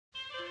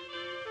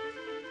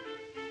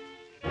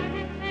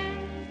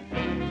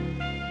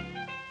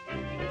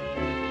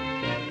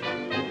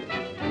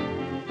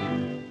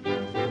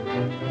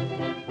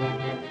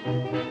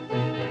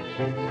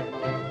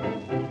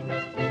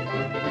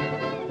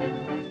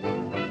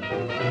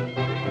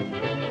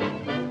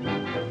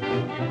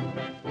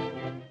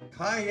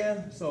Hi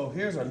again. So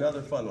here's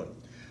another fun one.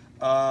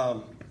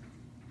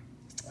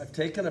 I've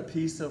taken a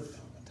piece of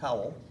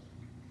towel,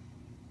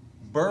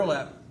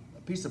 burlap.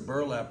 A piece of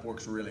burlap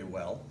works really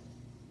well,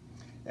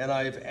 and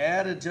I've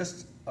added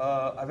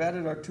I've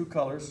added our two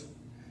colors.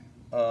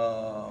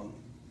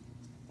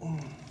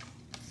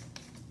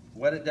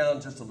 Wet it down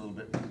just a little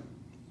bit.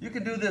 You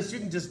can do this. You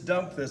can just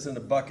dump this in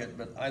a bucket,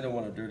 but I don't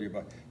want to dirty a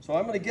bucket. So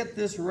I'm going to get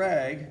this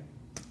rag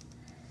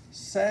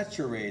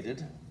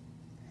saturated,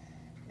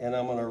 and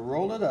I'm going to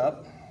roll it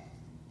up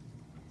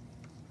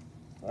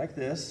like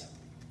this,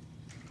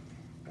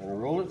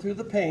 and roll it through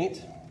the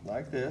paint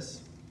like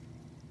this.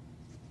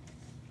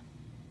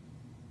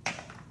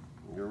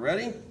 You're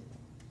ready?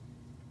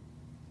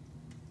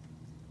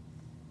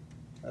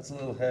 That's a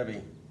little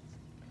heavy.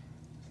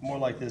 More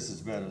like this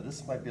is better.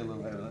 This might be a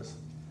little heavy.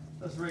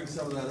 Let's wring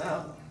some of that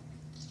out.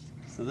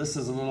 So this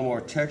is a little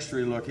more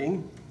textury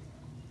looking.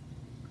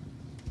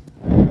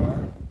 There you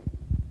are.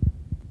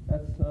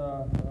 That's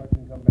I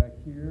can come back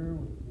here.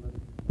 Let's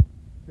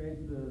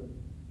change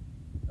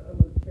I'm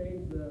going to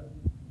change the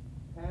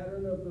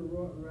pattern of the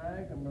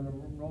rag. I'm going to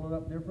roll it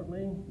up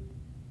differently,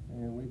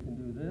 and we can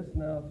do this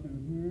now through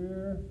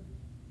here.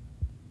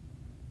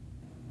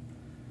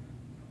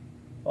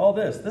 All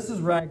this is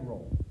rag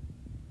roll.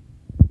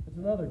 It's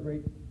another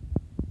great,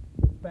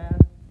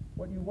 fast.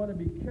 What you want to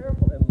be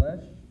careful,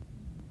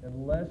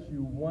 unless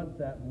you want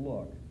that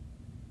look,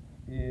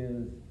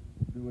 is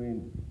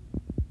doing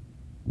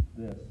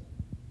this.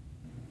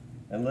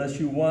 Unless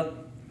you want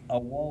a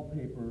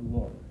wallpaper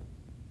look.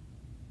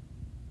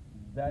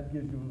 That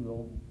gives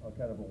you a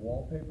kind of a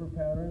wallpaper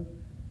pattern.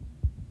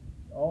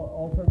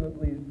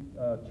 Alternately,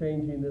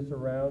 changing this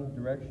around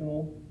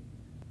directional,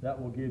 that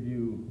will give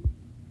you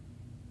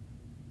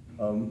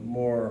a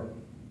more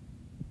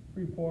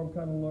free-form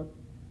kind of look.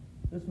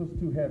 This was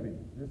too heavy.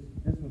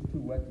 This was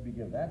too wet to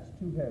begin. That's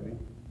too heavy.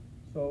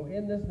 So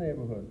in this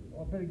neighborhood,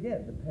 but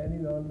again,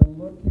 depending on the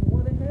look you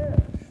want to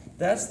have.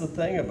 That's the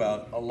thing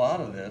about a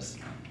lot of this,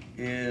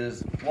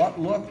 is what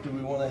look do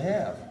we want to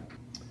have?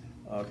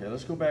 Okay,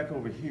 let's go back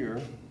over here.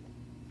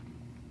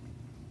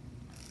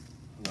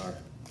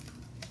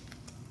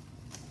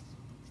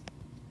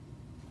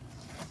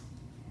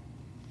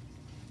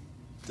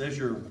 There's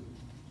your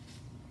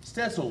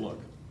stencil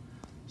look.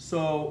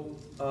 So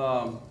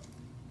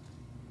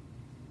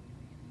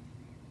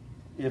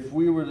if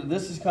we were to,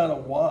 this is kind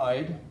of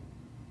wide,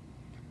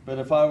 but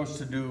if I was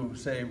to do,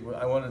 say,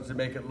 I wanted to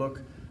make it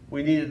look,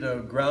 we needed a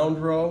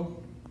ground row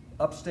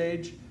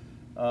upstage.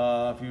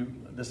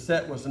 The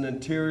set was an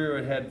interior,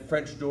 it had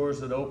French doors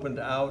that opened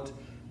out.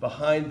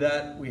 Behind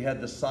that, we had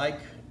the cyc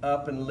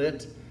up and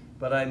lit,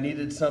 but I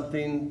needed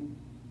something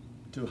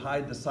to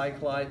hide the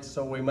cyc lights,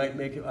 so we might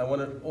make it,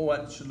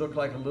 it should look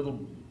like a little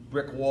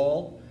brick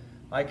wall.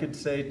 I could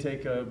say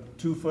take a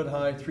 2-foot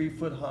high,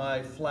 3-foot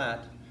high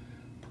flat,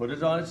 put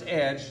it on its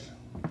edge,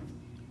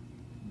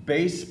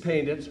 base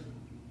paint it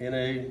in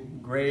a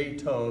gray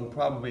tone,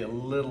 probably a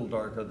little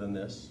darker than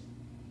this.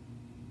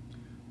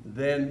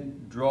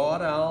 Then draw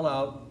it all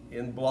out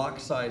in block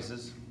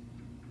sizes,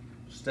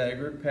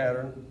 staggered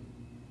pattern,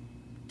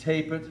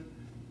 tape it,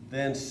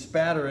 then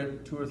spatter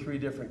it 2 or 3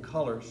 different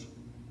colors.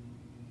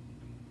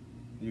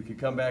 You could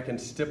come back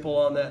and stipple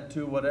on that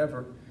too,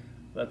 whatever.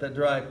 Let that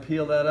dry,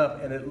 peel that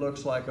up, and it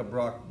looks like a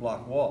block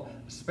wall.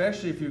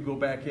 Especially if you go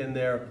back in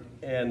there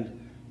and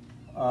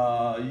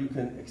you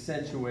can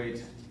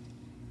accentuate,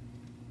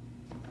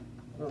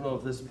 I don't know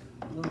if this,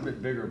 a little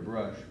bit bigger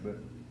brush, but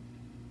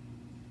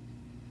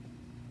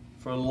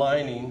for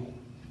lining,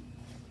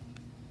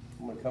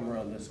 I'm gonna come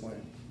around this way.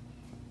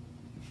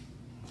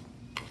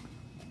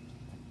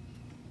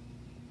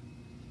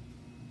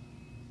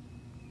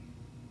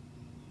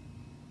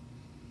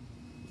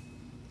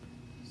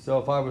 So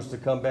if I was to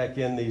come back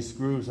in these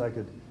screws, I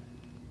could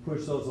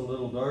push those a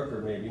little darker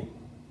maybe.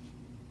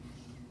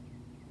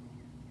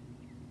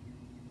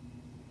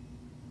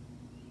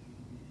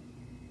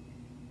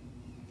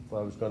 If I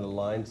was going to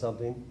line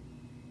something,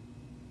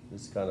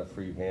 just kind of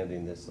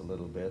free-handing this a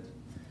little bit.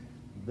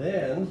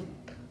 Then,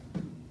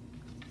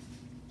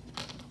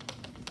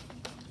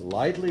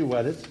 lightly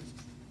wet it.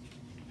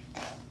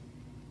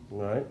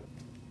 All right.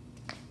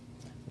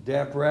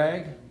 Damp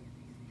rag.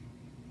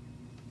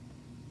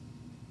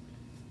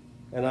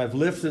 And I've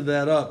lifted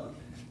that up.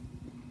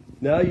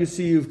 Now you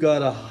see you've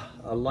got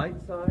a light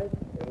side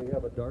and we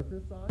have a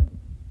darker side.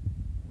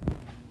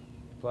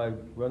 If I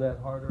run that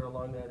harder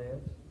along that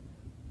edge,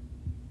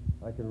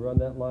 I can run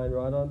that line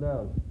right on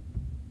down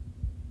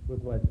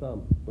with my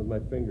thumb, with my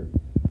finger.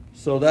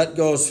 So that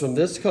goes from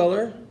this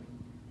color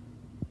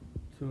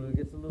to it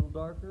gets a little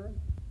darker,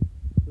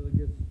 till it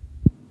gets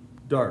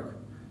dark.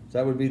 So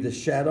that would be the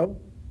shadow,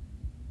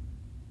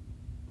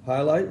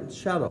 highlight,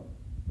 shadow.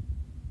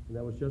 And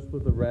that was just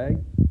with the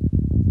rag,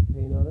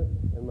 paint on it,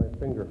 and my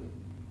finger.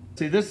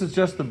 See, this is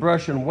just the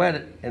brush and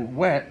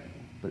wet,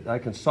 but I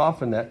can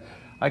soften that.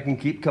 I can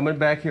keep coming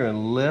back here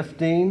and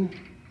lifting.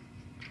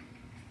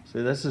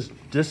 See, this is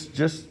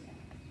just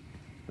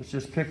let's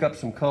just pick up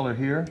some color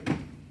here.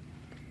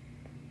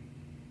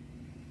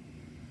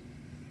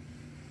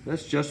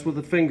 That's just with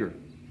a finger.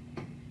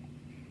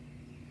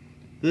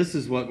 This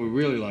is what we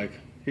really like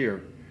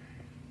here,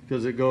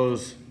 because it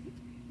goes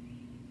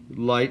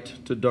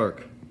light to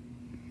dark.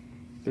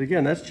 But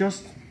again, that's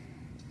just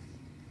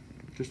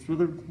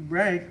with a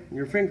rag and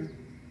your finger.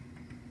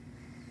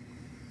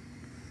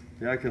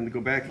 See, I can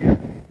go back here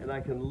and I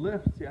can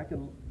lift. See, I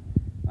can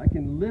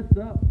lift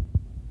up.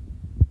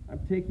 I'm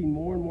taking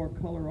more and more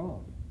color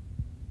off.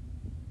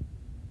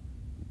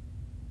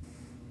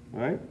 All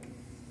right?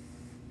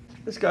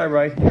 This guy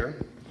right here.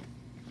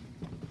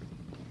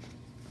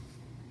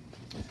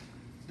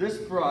 This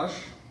brush,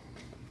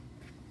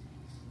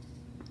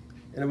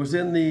 and it was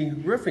in the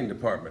roofing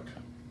department.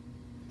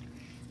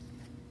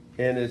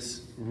 And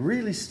it's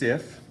really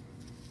stiff,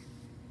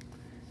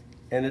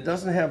 and it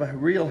doesn't have a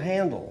real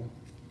handle.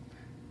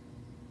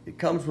 It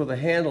comes with a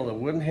handle, a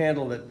wooden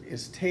handle that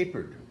is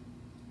tapered.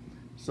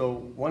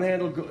 So one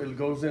handle it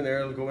goes in there,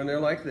 it'll go in there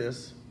like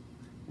this.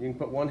 You can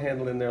put one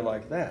handle in there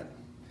like that.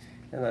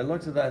 And I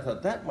looked at that, I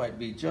thought that might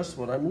be just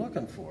what I'm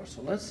looking for.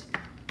 So let's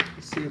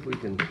see if we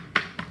can,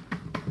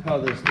 how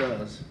this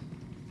does.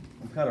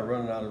 I'm kind of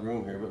running out of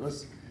room here, but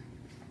let's.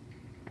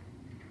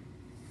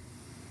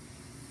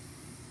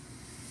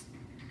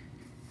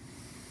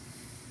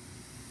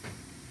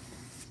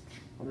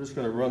 I'm just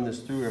going to run this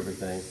through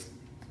everything.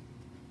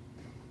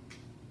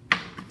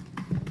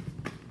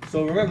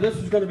 So remember, this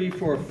is going to be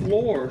for a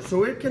floor,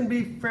 so it can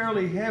be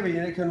fairly heavy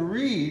and it can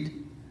read.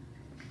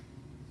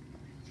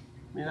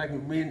 I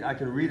can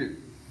read it.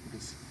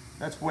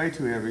 That's way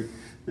too heavy.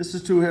 This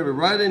is too heavy.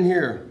 Right in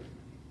here.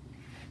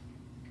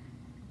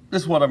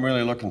 This is what I'm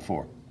really looking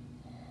for.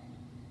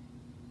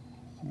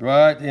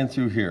 Right in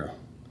through here.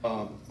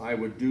 I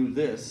would do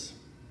this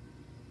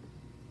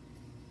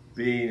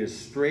being as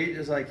straight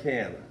as I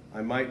can.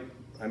 I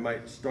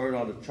might start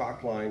on a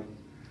chalk line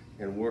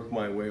and work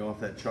my way off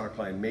that chalk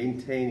line,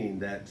 maintaining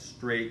that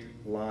straight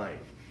line.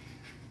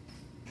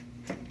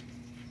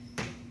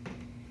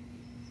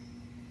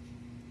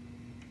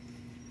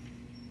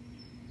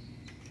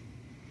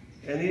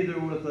 And either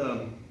with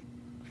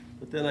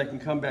but then I can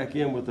come back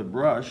in with a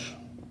brush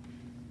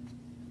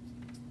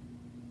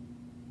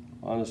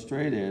on a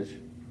straight edge.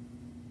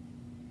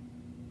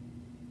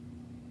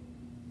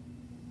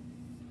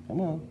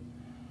 Come on.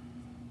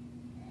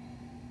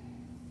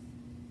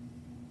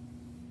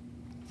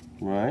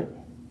 Right?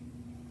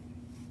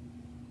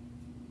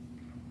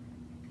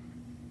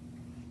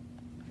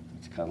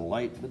 It's kind of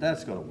light, but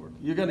that's going to work.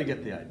 You're going to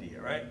get the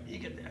idea, right? You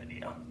get the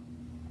idea.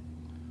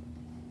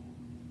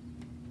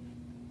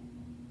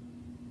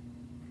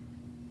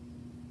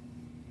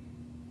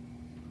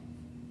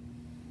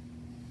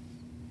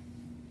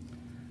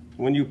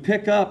 When you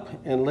pick up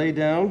and lay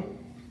down,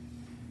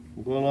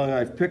 go along,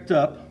 I've picked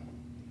up,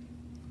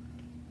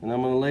 and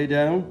I'm going to lay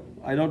down.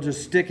 I don't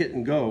just stick it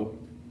and go.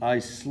 I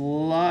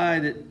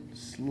slide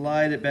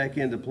it back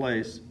into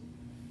place.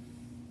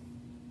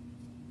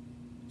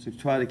 So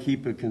try to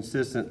keep it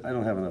consistent. I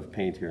don't have enough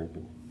paint here,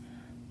 but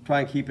try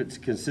and keep it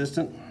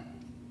consistent.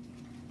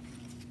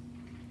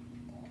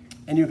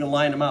 And you can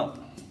line them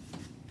out.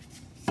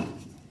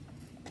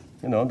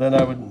 You know, then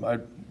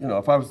you know,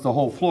 if I was the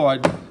whole floor,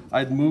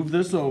 I'd move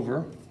this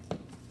over.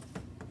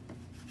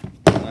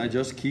 And I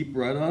just keep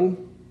right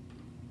on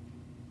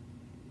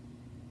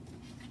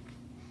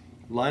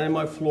lining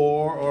my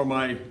floor or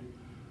my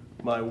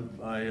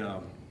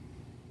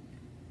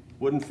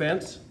wooden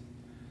fence.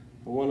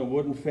 I want a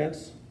wooden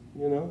fence,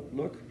 you know,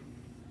 look.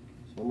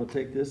 So I'm gonna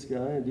take this guy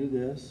and do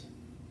this.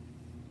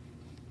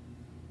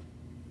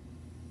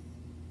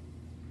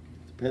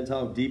 Depends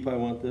how deep I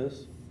want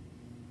this,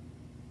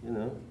 you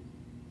know.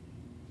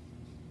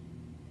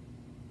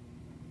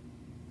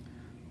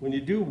 When you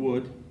do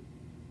wood,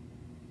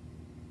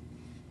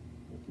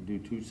 I can do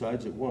two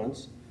sides at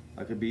once.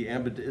 I could be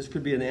this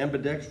could be an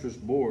ambidextrous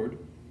board.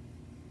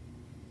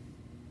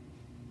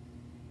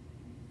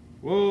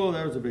 Whoa,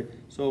 that was a big,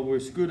 so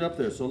we're screwed up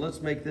there. So let's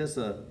make this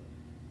a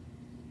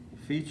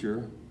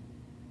feature.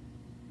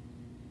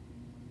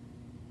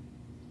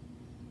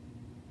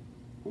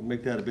 We'll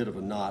make that a bit of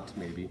a knot,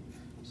 maybe,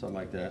 something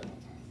like that.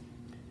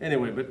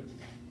 Anyway, but,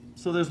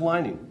 so there's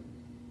lining,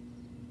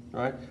 all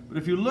right? But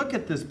if you look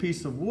at this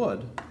piece of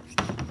wood,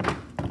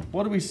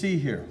 what do we see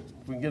here?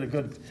 If we can get a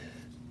good,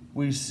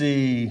 we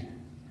see,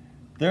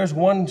 there's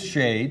one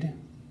shade,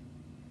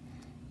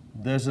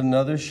 there's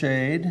another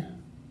shade.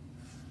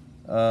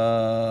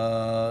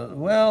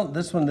 Well,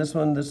 this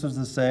is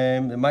the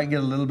same. It might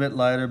get a little bit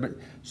lighter, but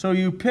so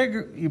you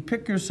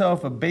pick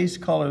yourself a base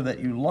color that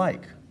you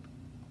like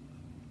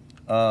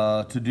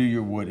to do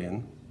your wood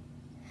in.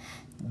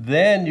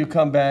 Then you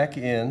come back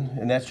in,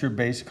 and that's your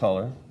base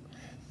color.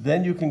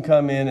 Then you can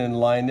come in and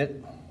line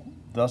it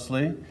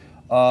thusly.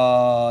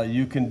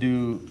 You can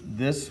do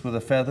this with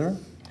a feather.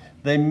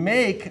 They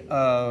make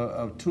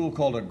a tool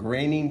called a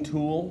graining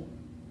tool,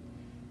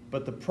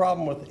 but the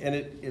problem with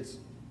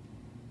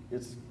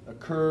it's a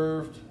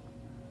curved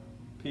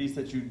piece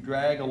that you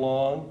drag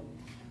along.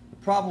 The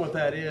problem with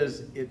that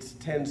is it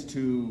tends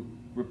to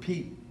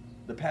repeat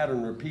the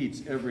pattern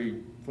repeats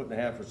every 1.5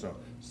 feet or so.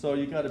 So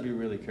you got to be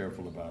really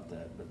careful about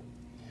that.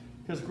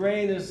 Because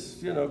grain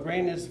is,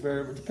 grain is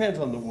very, it depends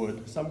on the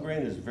wood. Some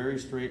grain is very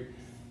straight.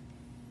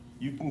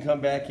 You can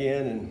come back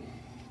in and,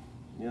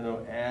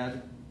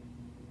 add.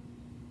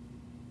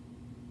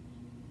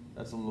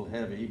 That's a little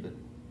heavy, but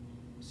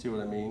see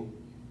what I mean?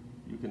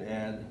 You can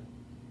add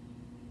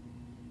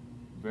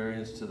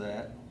variance to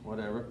that,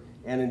 whatever.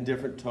 And in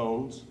different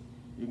tones.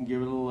 You can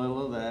give it a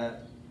little of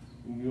that.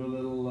 You can do a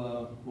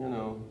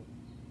little,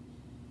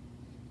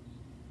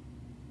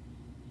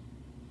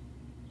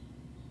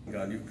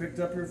 You've picked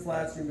up your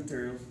flats, your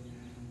materials,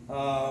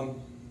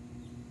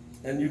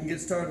 and you can get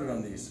started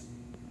on these.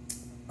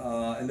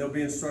 And there'll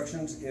be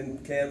instructions in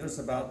Canvas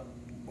about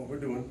what we're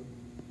doing.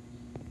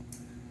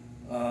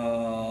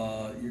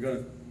 You're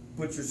going to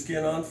put your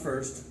skin on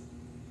first,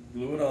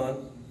 glue it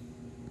on,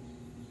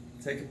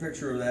 take a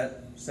picture of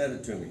that, send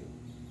it to me.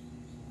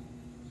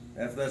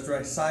 After that's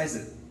dry, size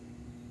it.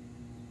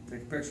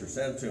 Take a picture,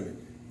 send it to me.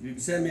 If you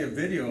send me a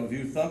video of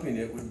you thumping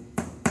it,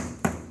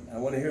 I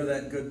want to hear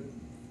that good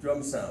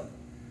drum sound.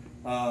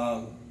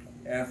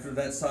 After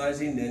that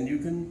sizing, then you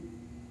can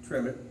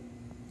trim it.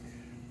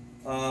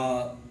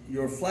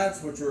 Your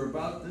flats, which are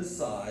about this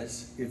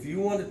size, if you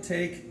want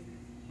to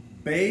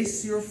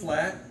base your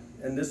flat,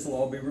 and this will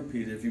all be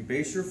repeated, if you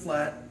base your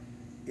flat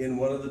in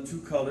one of the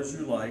 2 colors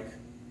you like,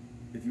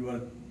 if you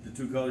want the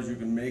 2 colors, you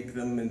can make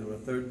them into a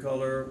 3rd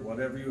color,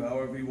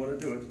 however you want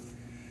to do it.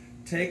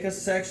 Take a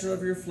section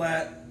of your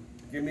flat,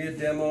 give me a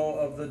demo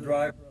of the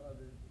dry brush,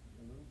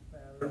 a little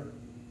spatter,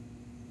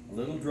 a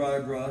little dry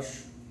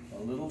brush, a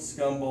little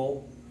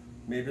scumble,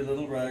 maybe a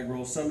little rag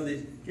roll, some of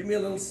these. Give me a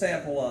little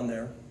sample on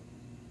there.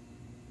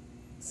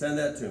 Send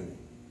that to me.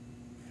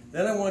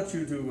 Then I want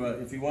you to,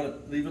 if you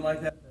want to leave it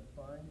like that, that's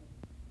fine.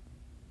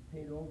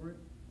 Paint over it,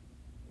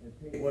 and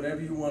paint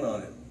whatever you want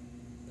on it,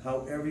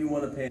 however you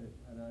want to paint it.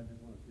 And I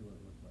just want to see what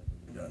it looks like when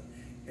you're done.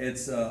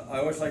 It's, I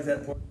always like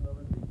that portion of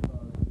it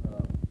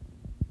because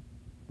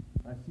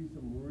I see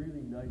some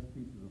really nice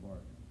pieces of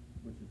art,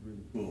 which is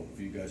really cool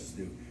for you guys to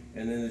do.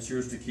 And then it's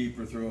yours to keep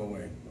or throw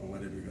away, or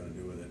whatever you're going to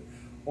do with it.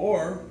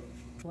 Or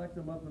collect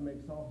them up and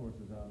make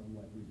sawhorses out of them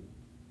like we do.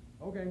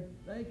 Okay,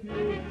 thank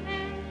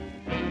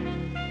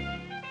you.